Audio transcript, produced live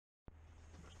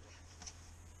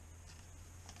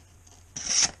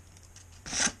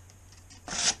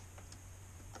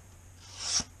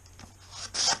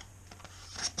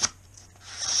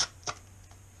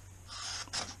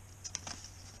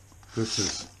This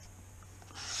is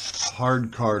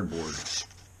hard cardboard.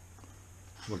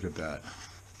 Look at that.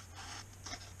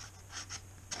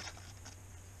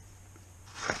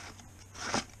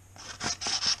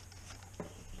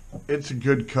 It's a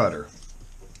good cutter.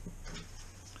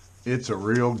 It's a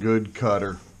real good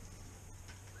cutter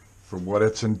for what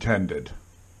it's intended.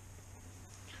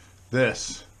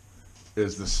 This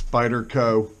is the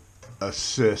SPYDERCO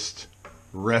Assist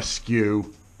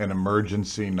Rescue and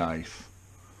Emergency Knife.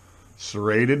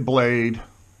 Serrated blade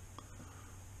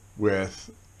with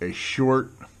a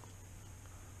short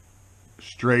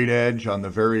straight edge on the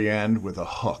very end with a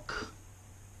hook.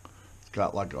 It's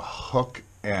got like a hook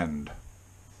end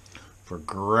for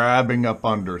grabbing up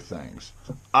under things.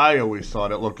 I always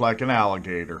thought it looked like an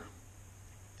alligator.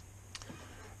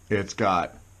 It's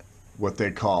got what they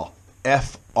call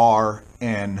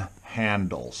FRN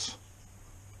handles.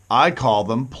 I call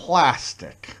them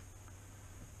plastic.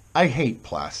 I hate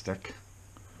plastic.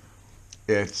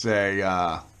 It's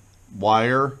a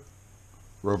wire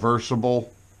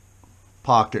reversible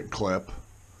pocket clip.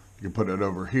 You can put it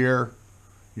over here.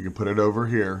 You can put it over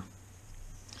here.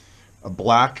 A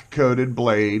black coated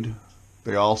blade.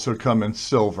 They also come in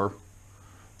silver.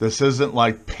 This isn't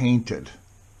like painted.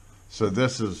 So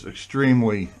this is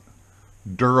extremely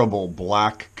durable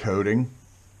black coating.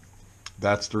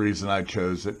 That's the reason I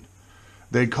chose it.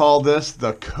 They call this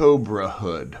the Cobra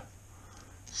hood.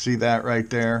 See that right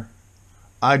there?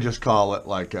 I just call it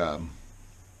like a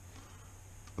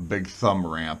big thumb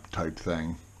ramp type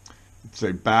thing. It's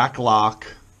a back lock,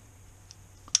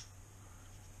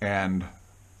 and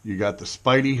you got the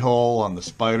Spidey hole on the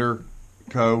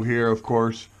SPYDERCO here, of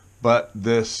course, but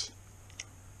this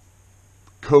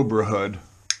Cobra hood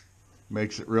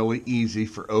makes it really easy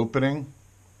for opening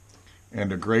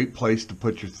and a great place to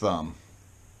put your thumb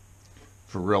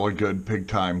for really good big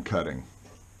time cutting.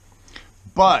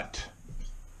 But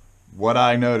what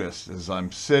I noticed is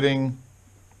I'm sitting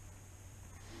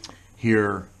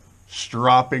here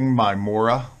stropping my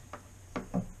Mora.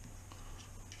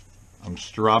 I'm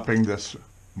stropping this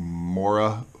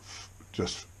Mora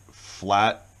just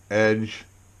flat edge,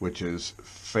 which is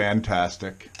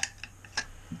fantastic.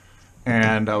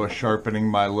 And I was sharpening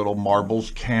my little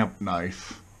Marbles camp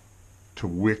knife to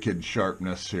wicked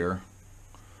sharpness here.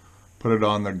 Put it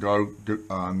on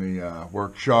the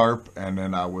work sharp, and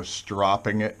then I was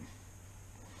stropping it.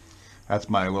 That's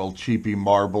my little cheapy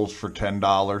Marbles for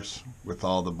 $10 with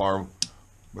all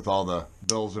the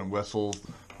bells and whistles.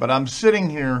 But I'm sitting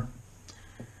here,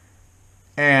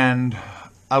 and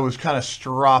I was kind of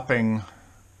stropping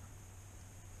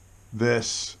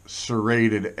this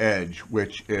serrated edge,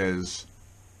 which is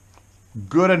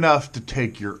good enough to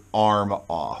take your arm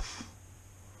off.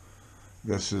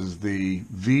 This is the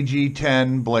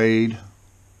VG10 blade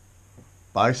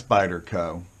by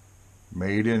SPYDERCO,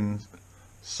 made in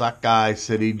Sakai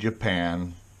City,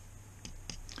 Japan.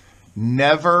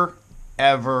 Never,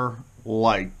 ever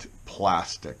liked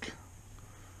plastic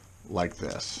like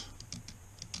this.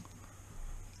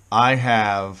 I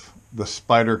have the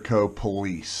SPYDERCO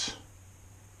Police.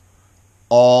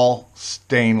 All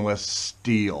stainless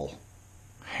steel.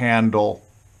 Handle,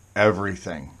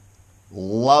 everything.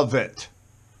 Love it.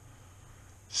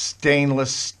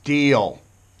 Stainless steel.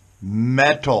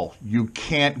 Metal. You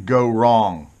can't go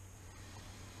wrong.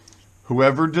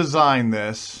 Whoever designed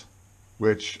this,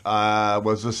 which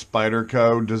was a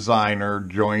SPYDERCO designer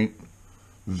joint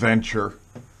venture,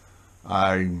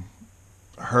 I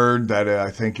heard that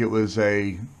I think it was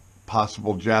a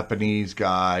possible Japanese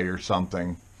guy or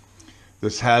something.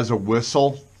 This has a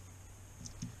whistle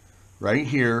right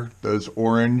here. Those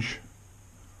orange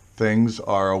things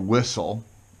are a whistle.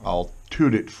 I'll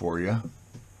toot it for you.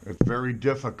 It's very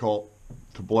difficult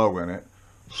to blow in it.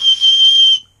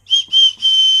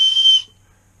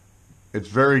 It's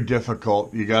very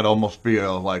difficult. You got to almost be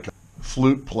like a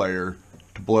flute player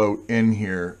to blow in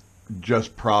here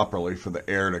just properly for the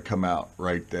air to come out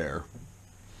right there.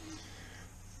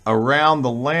 Around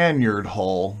the lanyard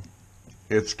hole,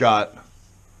 it's got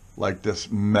like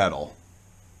this metal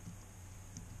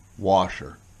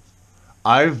washer.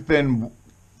 I've been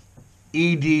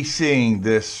EDCing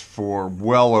this for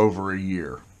well over a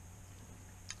year.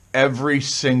 Every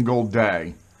single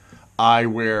day I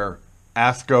wear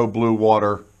AFCO Blue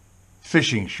Water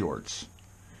fishing shorts.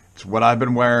 It's what I've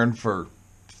been wearing for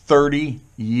 30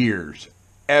 years,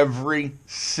 every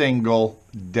single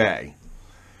day.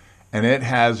 And it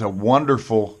has a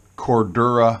wonderful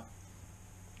Cordura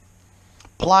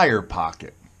plier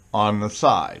pocket on the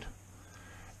side.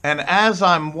 And as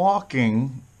I'm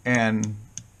walking and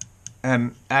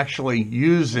actually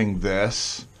using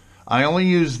this, I only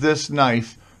use this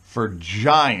knife for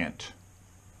giant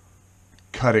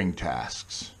cutting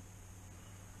tasks.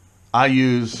 I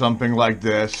use something like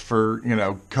this for,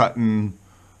 cutting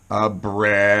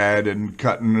bread and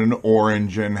cutting an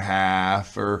orange in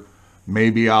half, or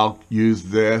maybe I'll use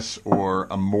this or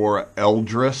a more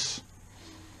Eldris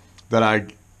that I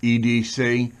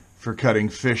EDC for cutting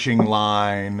fishing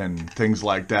line and things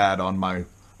like that on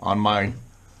my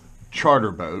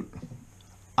charter boat.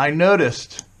 I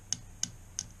noticed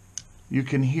you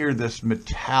can hear this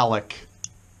metallic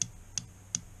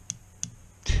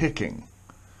ticking.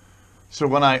 So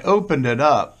when I opened it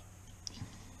up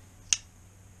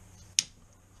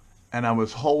and I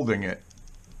was holding it,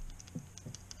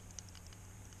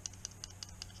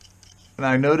 and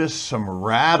I noticed some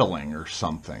rattling or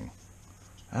something.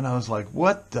 And I was like,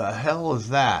 what the hell is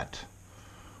that?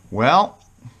 Well,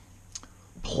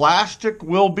 plastic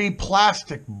will be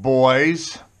plastic,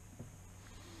 boys.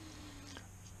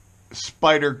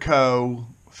 SPYDERCO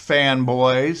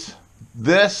fanboys.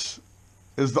 This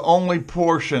is the only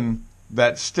portion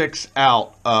that sticks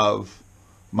out of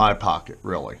my pocket,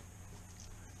 really.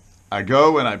 I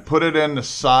go and I put it in the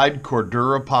side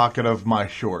Cordura pocket of my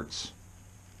shorts.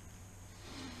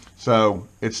 So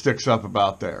it sticks up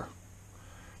about there.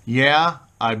 Yeah,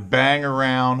 I bang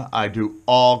around. I do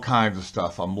all kinds of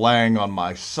stuff. I'm laying on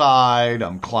my side.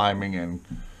 I'm climbing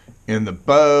in the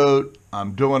boat.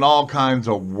 I'm doing all kinds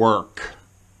of work.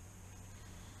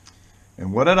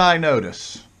 And what did I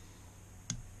notice?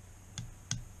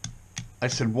 I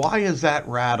said, why is that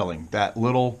rattling? That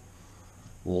little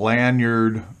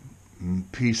lanyard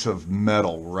piece of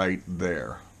metal right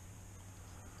there.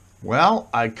 Well,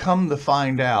 I come to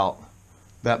find out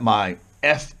that my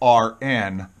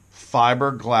FRN,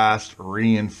 fiberglass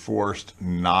reinforced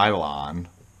nylon,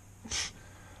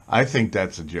 I think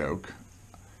that's a joke.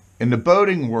 In the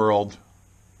boating world,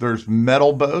 there's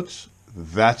metal boats.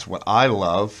 That's what I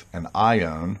love and I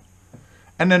own.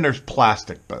 And then there's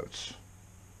plastic boats.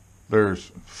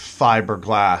 There's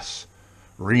fiberglass,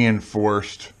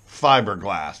 reinforced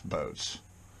fiberglass boats.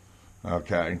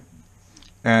 Okay.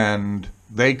 And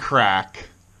they crack.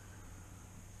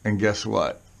 And guess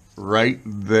what? Right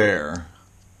there,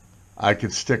 I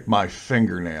could stick my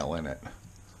fingernail in it.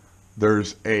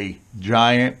 There's a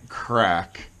giant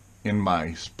crack in my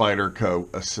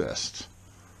SPYDERCO Assist.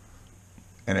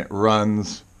 And it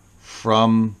runs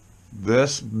from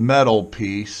this metal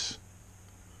piece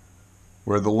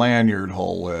where the lanyard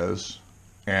hole is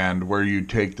and where you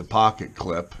take the pocket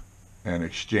clip and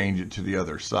exchange it to the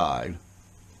other side.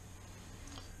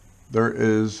 There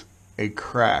is a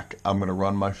crack. I'm going to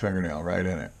run my fingernail right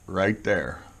in it, right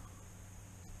there.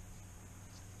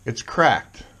 It's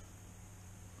cracked.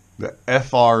 The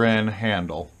FRN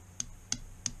handle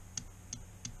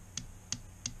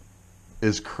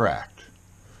is cracked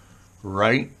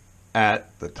right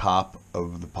at the top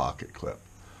of the pocket clip.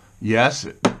 Yes,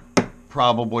 it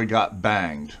probably got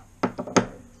banged.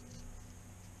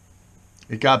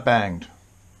 It got banged.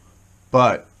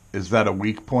 But is that a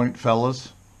weak point,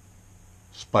 fellas?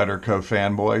 SPYDERCO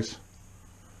fanboys?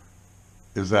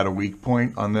 Is that a weak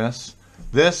point on this?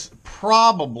 This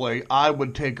probably, I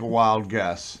would take a wild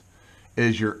guess,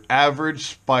 is your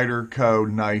average SPYDERCO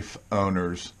knife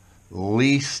owner's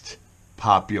least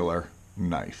popular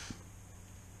knife.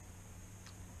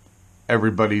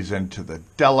 Everybody's into the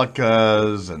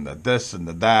Delicas and the this and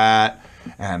the that,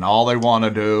 and all they want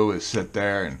to do is sit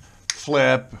there and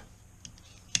flip.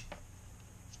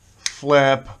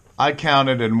 I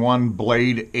counted in one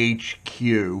Blade HQ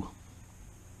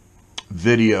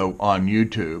video on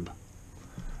YouTube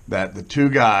that the two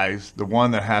guys, the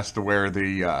one that has to wear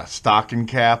the stocking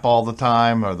cap all the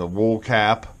time, or the wool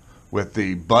cap with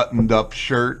the buttoned up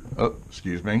shirt, oh,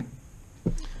 excuse me,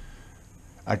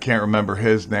 I can't remember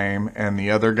his name, and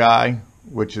the other guy,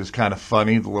 which is kind of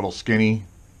funny, the little skinny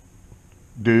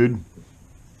dude,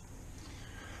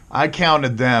 I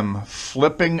counted them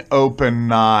flipping open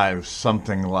knives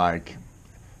something like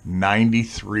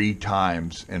 93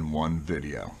 times in one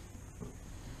video.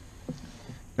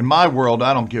 In my world,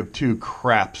 I don't give two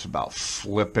craps about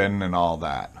flipping and all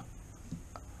that.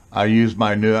 I use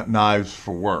my knives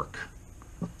for work.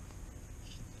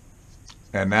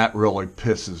 And that really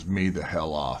pisses me the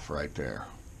hell off right there.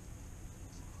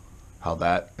 How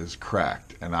that is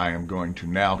cracked. And I am going to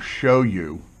now show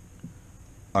you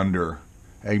under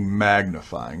a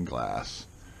magnifying glass,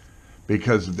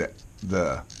 because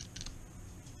the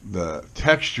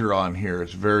texture on here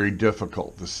is very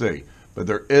difficult to see, but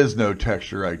there is no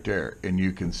texture right there, and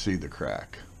you can see the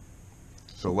crack.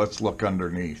 So let's look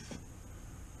underneath.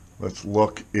 Let's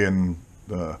look in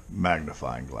the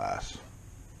magnifying glass.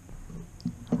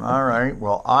 All right,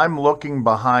 well, I'm looking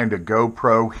behind a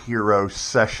GoPro Hero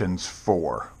Sessions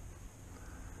 4.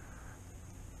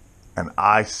 And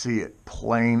I see it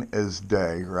plain as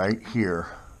day right here.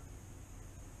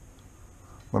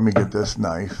 Let me get this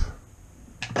knife.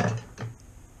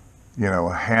 You know,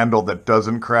 a handle that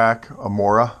doesn't crack, a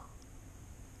Mora.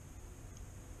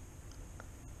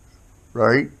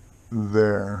 Right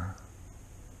there.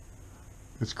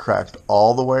 It's cracked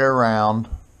all the way around.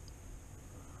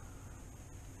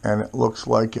 And it looks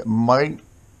like it might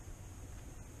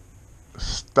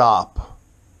stop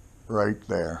right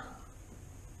there.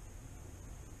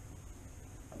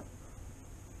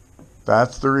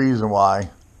 That's the reason why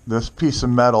this piece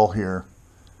of metal here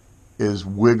is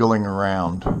wiggling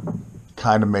around,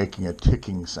 kind of making a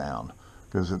ticking sound,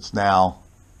 because it's now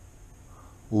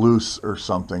loose or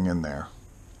something in there.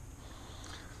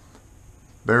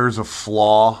 There's a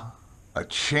flaw, a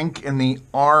chink in the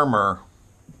armor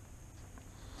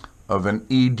of an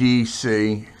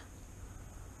EDC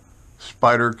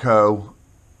SPYDERCO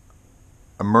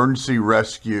Emergency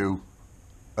Rescue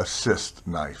Assist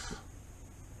knife.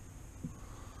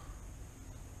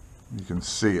 You can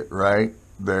see it right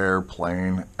there,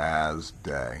 plain as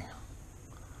day.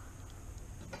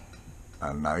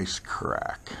 A nice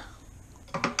crack.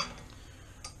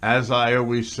 As I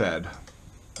always said,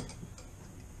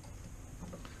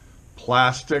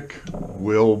 plastic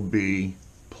will be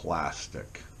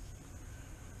plastic.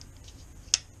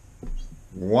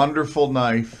 Wonderful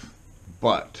knife,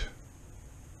 but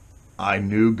I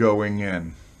knew going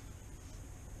in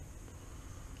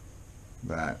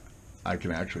that I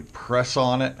can actually press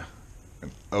on it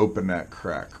and open that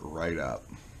crack right up.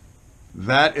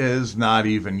 That is not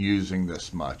even using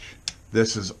this much.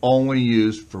 This is only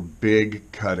used for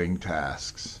big cutting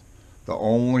tasks. The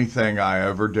only thing I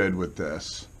ever did with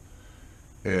this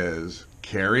is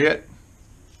carry it,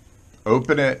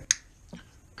 open it,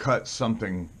 cut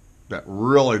something that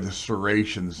really the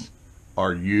serrations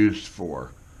are used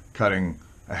for. Cutting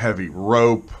a heavy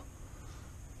rope,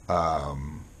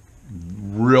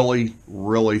 really,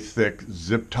 really thick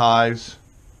zip ties,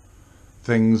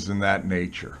 things in that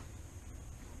nature.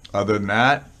 Other than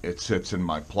that, it sits in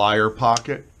my plier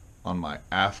pocket on my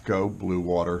AFCO Blue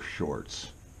Water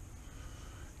shorts.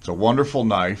 It's a wonderful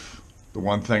knife. The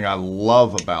one thing I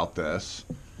love about this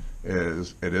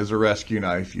is it is a rescue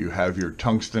knife. You have your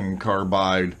tungsten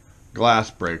carbide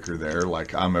glass breaker there,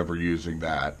 like I'm ever using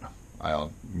that.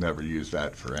 I'll never use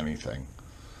that for anything.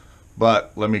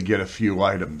 But let me get a few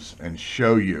items and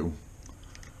show you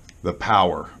the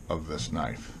power of this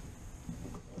knife.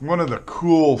 One of the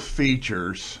cool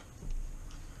features,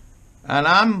 and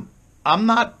I'm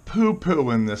not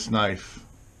poo-pooing this knife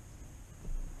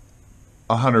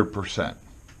 100%.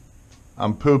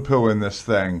 I'm poo-pooing this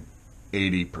thing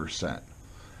 80%.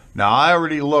 Now, I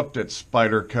already looked at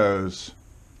SPYDERCO's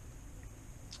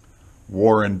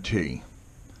warranty.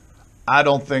 I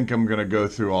don't think I'm going to go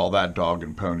through all that dog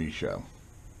and pony show.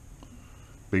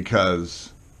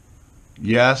 Because,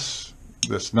 yes,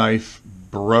 this knife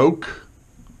broke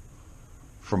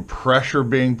from pressure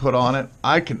being put on it.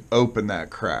 I can open that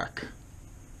crack.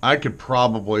 I could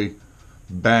probably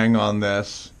bang on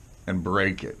this and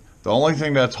break it. The only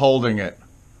thing that's holding it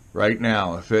right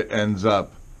now, if it ends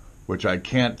up, which I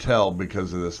can't tell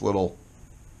because of this little,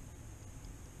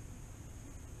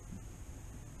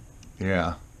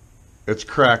 yeah, it's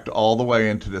cracked all the way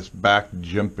into this back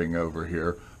jimping over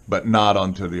here, but not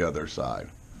onto the other side.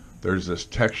 There's this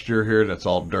texture here that's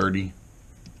all dirty,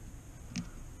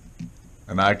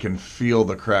 and I can feel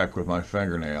the crack with my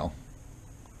fingernail,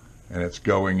 and it's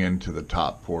going into the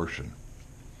top portion.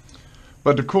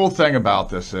 But the cool thing about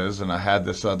this is, and I had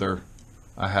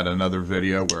another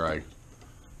video where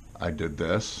I did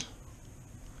this,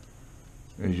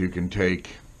 is you can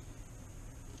take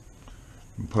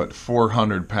and put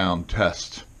 400-pound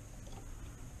test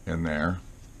in there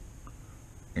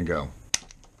and go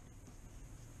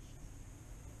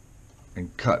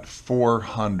and cut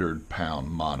 400-pound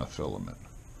monofilament.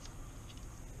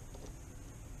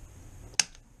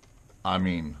 I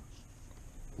mean,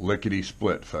 lickety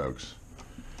split, folks.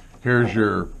 Here's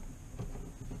your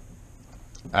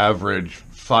average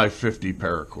 550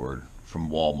 paracord from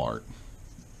Walmart.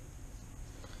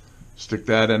 Stick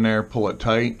that in there, pull it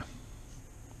tight.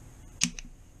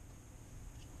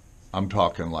 I'm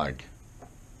talking like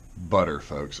butter,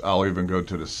 folks. I'll even go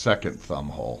to the second thumb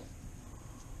hole.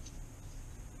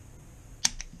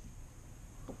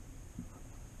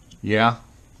 Yeah?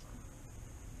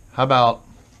 How about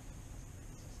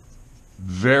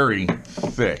very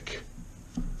thick,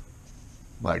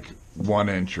 like 1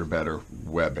 inch or better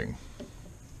webbing?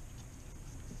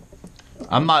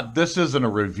 This isn't a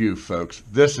review, folks.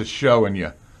 This is showing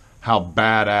you how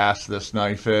badass this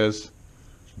knife is,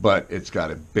 but it's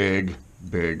got a big,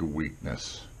 big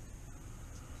weakness.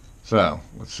 So,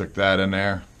 let's stick that in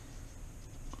there.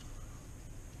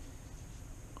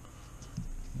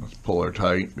 Let's pull her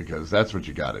tight, because that's what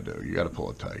you got to do. You got to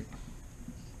pull it tight.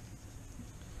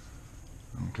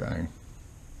 Okay.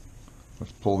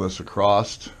 Let's pull this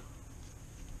across.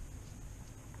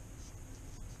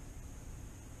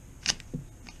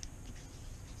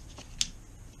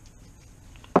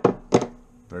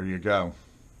 There you go.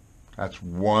 That's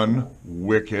one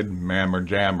wicked mammer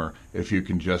jammer if you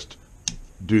can just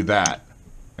do that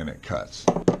and it cuts.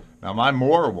 Now my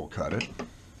Mora will cut it.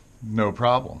 No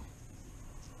problem.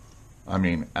 I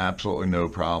mean, absolutely no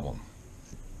problem.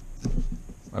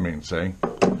 I mean, see,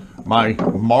 my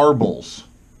marbles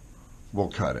will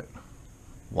cut it.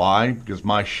 Why? Because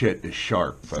my shit is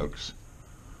sharp, folks.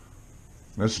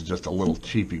 This is just a little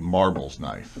cheapy marbles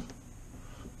knife.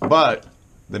 But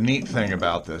the neat thing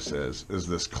about this is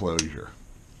this closure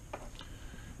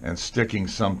and sticking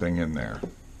something in there.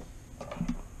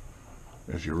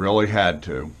 If you really had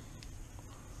to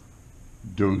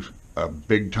do a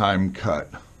big time cut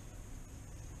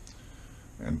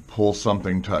and pull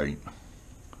something tight,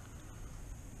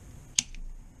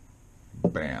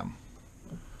 bam.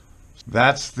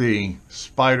 That's the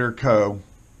SPYDERCO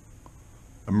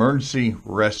Emergency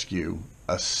Rescue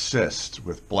Assist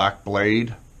with Black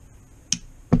Blade.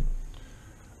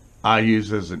 I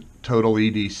use as a total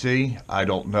EDC. I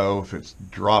don't know if it's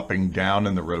dropping down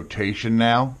in the rotation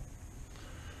now,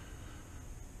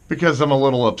 because I'm a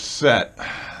little upset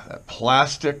that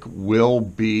plastic will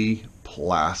be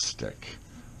plastic.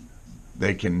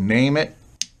 They can name it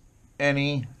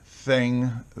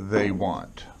anything they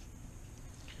want.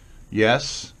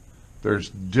 Yes,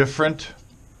 there's different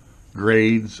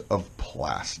grades of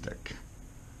plastic,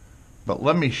 but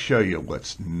let me show you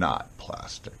what's not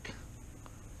plastic.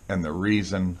 And the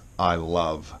reason I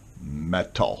love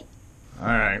metal. All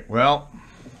right, well,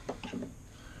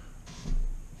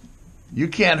 you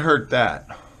can't hurt that.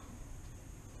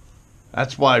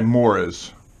 That's why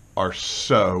Moras are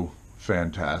so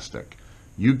fantastic.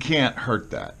 You can't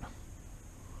hurt that.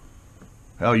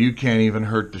 Hell, you can't even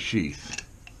hurt the sheath.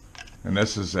 And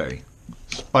this is a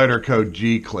SPYDERCO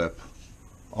G-clip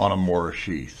on a Mora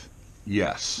sheath.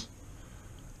 Yes.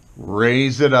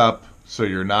 Raise it up so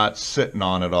you're not sitting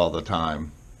on it all the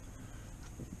time,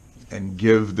 and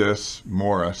give this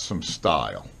Mora some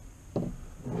style.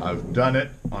 I've done it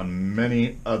on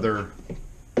many other.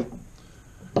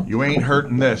 You ain't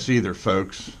hurting this either,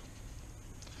 folks.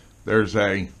 There's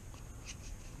a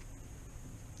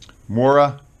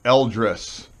Mora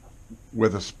Eldris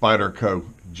with a SPYDERCO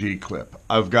G-clip.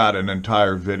 I've got an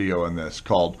entire video on this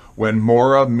called When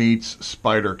Mora Meets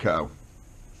SPYDERCO.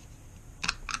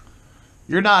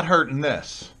 You're not hurting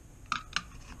this.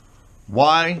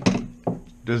 Why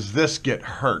does this get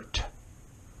hurt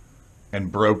and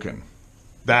broken?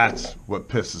 That's what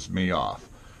pisses me off.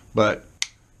 But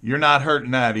you're not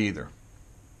hurting that either.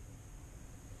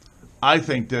 I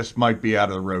think this might be out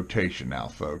of the rotation now,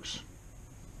 folks.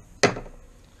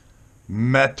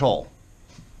 Metal.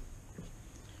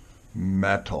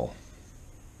 Metal.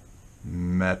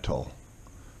 Metal.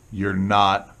 You're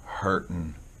not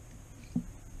hurting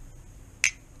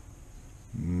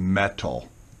metal.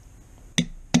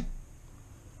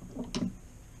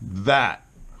 That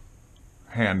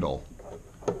handle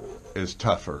is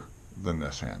tougher than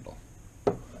this handle.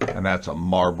 And that's a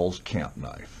marbles camp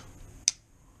knife.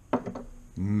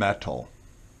 Metal.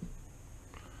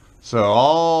 So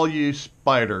all you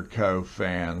SPYDERCO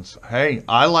fans, hey,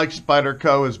 I like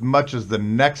SPYDERCO as much as the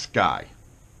next guy.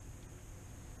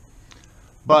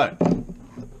 But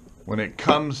when it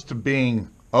comes to being,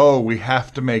 oh, we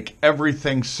have to make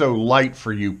everything so light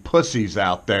for you pussies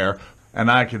out there,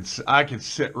 and I could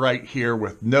sit right here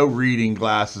with no reading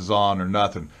glasses on or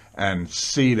nothing and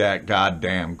see that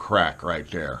goddamn crack right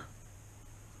there,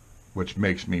 which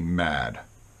makes me mad.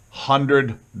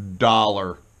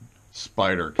 $100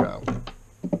 SPYDERCO.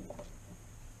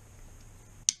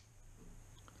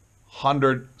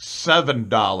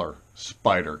 $107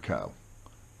 SPYDERCO.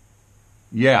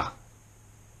 Yeah.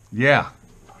 Yeah.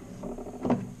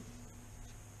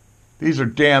 These are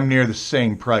damn near the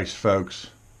same price, folks.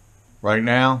 Right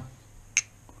now,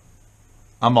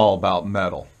 I'm all about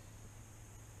metal.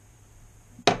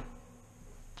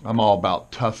 I'm all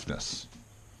about toughness.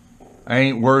 I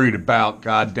ain't worried about,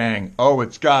 god dang, oh,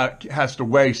 has to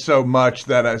weigh so much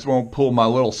that I won't pull my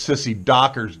little sissy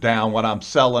dockers down when I'm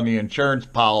selling the insurance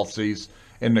policies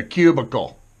in the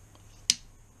cubicle.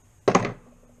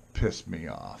 Piss me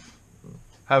off.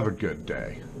 Have a good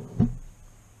day.